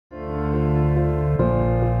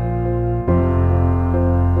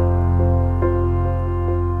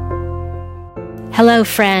Hello,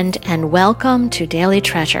 friend, and welcome to Daily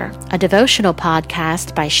Treasure, a devotional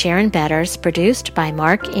podcast by Sharon Betters, produced by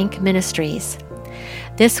Mark Inc. Ministries.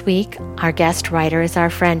 This week, our guest writer is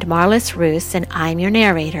our friend Marlis Roos, and I'm your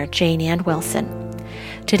narrator, Jane Ann Wilson.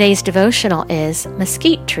 Today's devotional is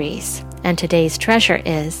Mesquite Trees, and today's treasure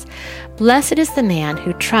is, Blessed is the man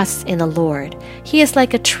who trusts in the Lord. He is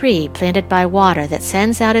like a tree planted by water that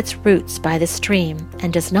sends out its roots by the stream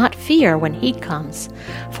and does not fear when heat comes,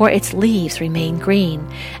 for its leaves remain green,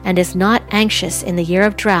 and is not anxious in the year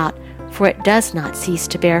of drought, for it does not cease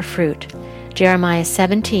to bear fruit. Jeremiah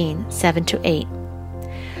 17:7-8.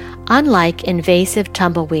 Unlike invasive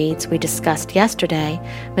tumbleweeds we discussed yesterday,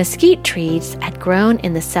 mesquite trees had grown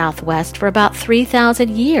in the Southwest for about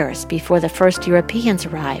 3,000 years before the first Europeans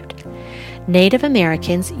arrived. Native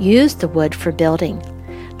Americans used the wood for building,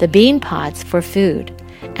 the bean pods for food,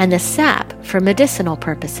 and the sap for medicinal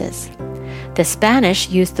purposes. The Spanish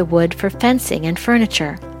used the wood for fencing and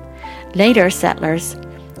furniture. Later settlers,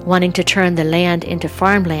 wanting to turn the land into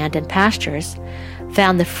farmland and pastures,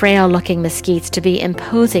 found the frail-looking mesquites to be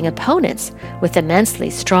imposing opponents with immensely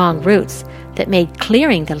strong roots that made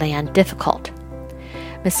clearing the land difficult.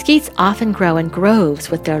 Mesquites often grow in groves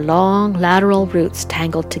with their long, lateral roots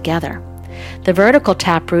tangled together. The vertical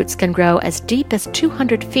taproots can grow as deep as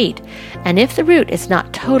 200 feet, and if the root is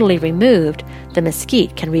not totally removed, the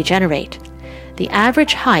mesquite can regenerate. The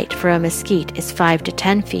average height for a mesquite is 5 to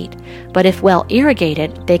 10 feet, but if well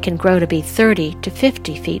irrigated, they can grow to be 30 to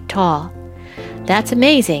 50 feet tall. That's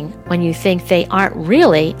amazing when you think they aren't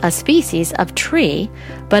really a species of tree,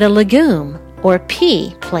 but a legume or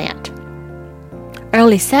pea plant.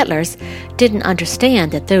 Early settlers didn't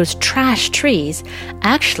understand that those trash trees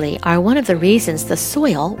actually are one of the reasons the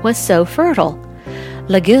soil was so fertile.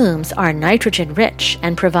 Legumes are nitrogen-rich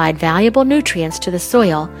and provide valuable nutrients to the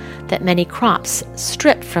soil that many crops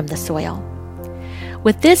strip from the soil.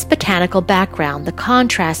 With this botanical background, the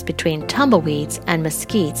contrast between tumbleweeds and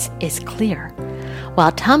mesquites is clear.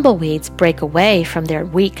 While tumbleweeds break away from their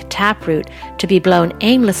weak taproot to be blown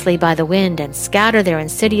aimlessly by the wind and scatter their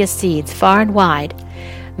insidious seeds far and wide,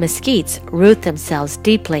 mesquites root themselves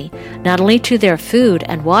deeply, not only to their food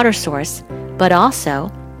and water source, but also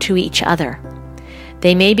to each other.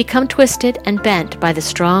 They may become twisted and bent by the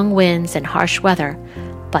strong winds and harsh weather,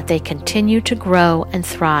 but they continue to grow and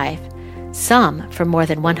thrive, some for more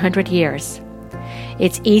than 100 years.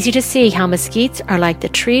 It's easy to see how mesquites are like the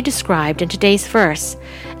tree described in today's verse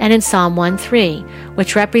and in Psalm 1:3,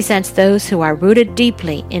 which represents those who are rooted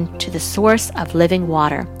deeply into the source of living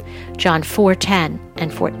water, John 4:10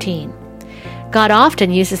 and 14. God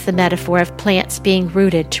often uses the metaphor of plants being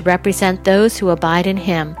rooted to represent those who abide in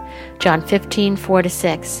Him, John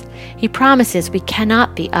 15:4-6. He promises we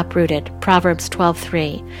cannot be uprooted, Proverbs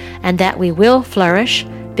 12:3, and that we will flourish,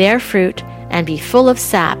 bear fruit, and be full of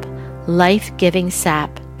sap, life-giving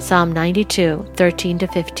sap, Psalm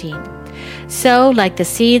 92:13-15. So, like the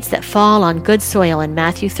seeds that fall on good soil in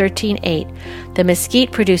Matthew 13:8, the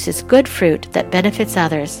mesquite produces good fruit that benefits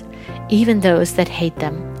others, even those that hate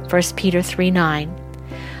them, 1 Peter 3:9.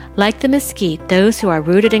 Like the mesquite, those who are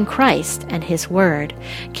rooted in Christ and His Word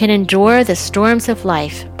can endure the storms of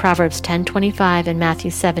life, Proverbs 10:25 and Matthew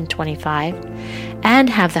 7:25, and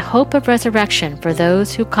have the hope of resurrection for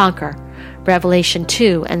those who conquer, Revelation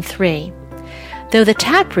 2 and 3. Though the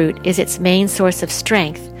taproot is its main source of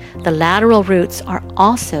strength, the lateral roots are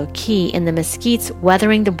also key in the mesquite's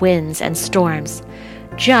weathering the winds and storms,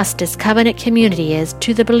 just as covenant community is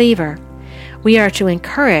to the believer. We are to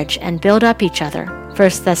encourage and build up each other,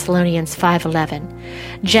 1 Thessalonians 5:11,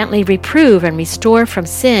 gently reprove and restore from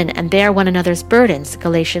sin and bear one another's burdens,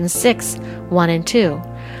 Galatians 6:1 and 2.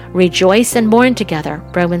 Rejoice and mourn together,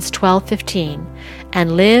 Romans 12:15,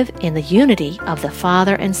 and live in the unity of the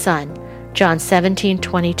Father and Son, John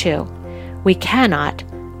 17:22. We cannot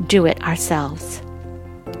do it ourselves.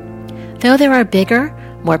 Though there are bigger,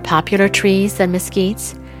 more popular trees than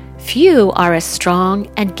mesquites, few are as strong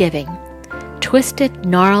and giving. Twisted,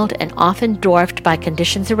 gnarled, and often dwarfed by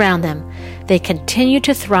conditions around them, they continue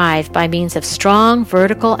to thrive by means of strong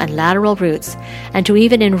vertical and lateral roots, and to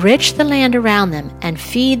even enrich the land around them and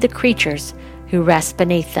feed the creatures who rest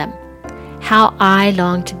beneath them. How I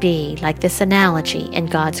long to be like this analogy in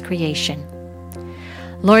God's creation.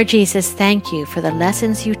 Lord Jesus, thank you for the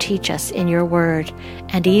lessons you teach us in your word,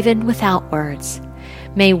 and even without words.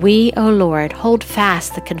 May we, O Lord, hold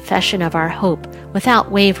fast the confession of our hope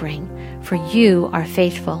without wavering, for you are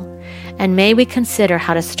faithful. And may we consider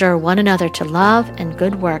how to stir one another to love and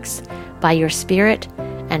good works by your Spirit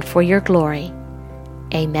and for your glory.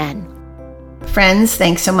 Amen. Friends,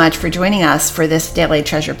 thanks so much for joining us for this Daily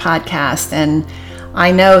Treasure podcast. And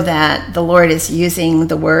I know that the Lord is using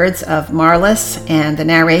the words of Marlis and the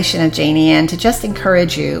narration of Janie Ann to just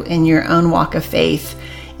encourage you in your own walk of faith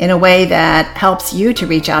in a way that helps you to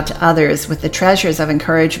reach out to others with the treasures of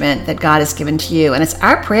encouragement that God has given to you. And it's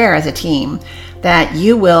our prayer as a team that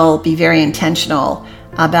you will be very intentional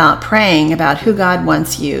about praying about who God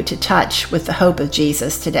wants you to touch with the hope of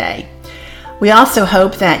Jesus today. We also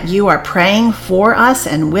hope that you are praying for us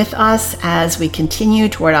and with us as we continue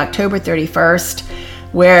toward October 31st,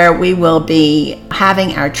 where we will be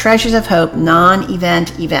having our Treasures of Hope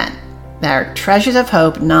non-event event. Our Treasures of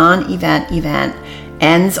Hope non-event event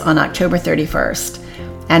ends on October 31st.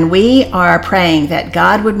 And we are praying that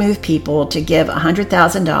God would move people to give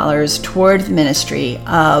 $100,000 toward the ministry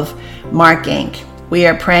of Mark Inc. We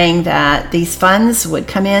are praying that these funds would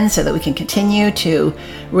come in so that we can continue to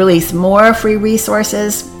release more free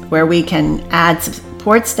resources, where we can add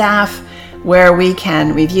support staff, where we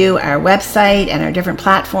can review our website and our different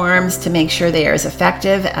platforms to make sure they are as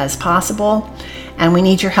effective as possible. And we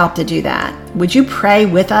need your help to do that. Would you pray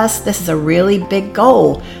with us? This is a really big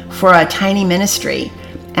goal for a tiny ministry.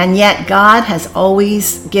 And yet God has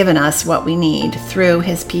always given us what we need through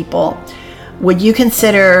his people. Would you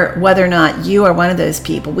consider whether or not you are one of those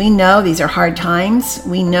people? We know these are hard times.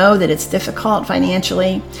 We know that it's difficult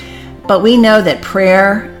financially, but we know that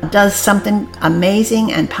prayer does something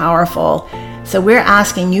amazing and powerful. So we're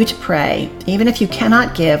asking you to pray. Even if you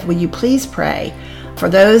cannot give, will you please pray for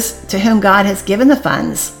those to whom God has given the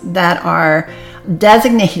funds that are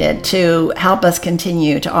designated to help us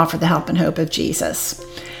continue to offer the help and hope of Jesus.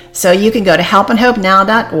 So you can go to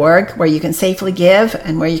helpandhopenow.org, where you can safely give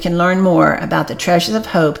and where you can learn more about the Treasures of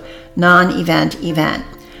Hope non-event event.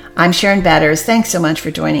 I'm Sharon Betters. Thanks so much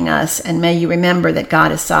for joining us, and may you remember that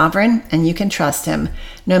God is sovereign and you can trust him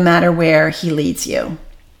no matter where he leads you.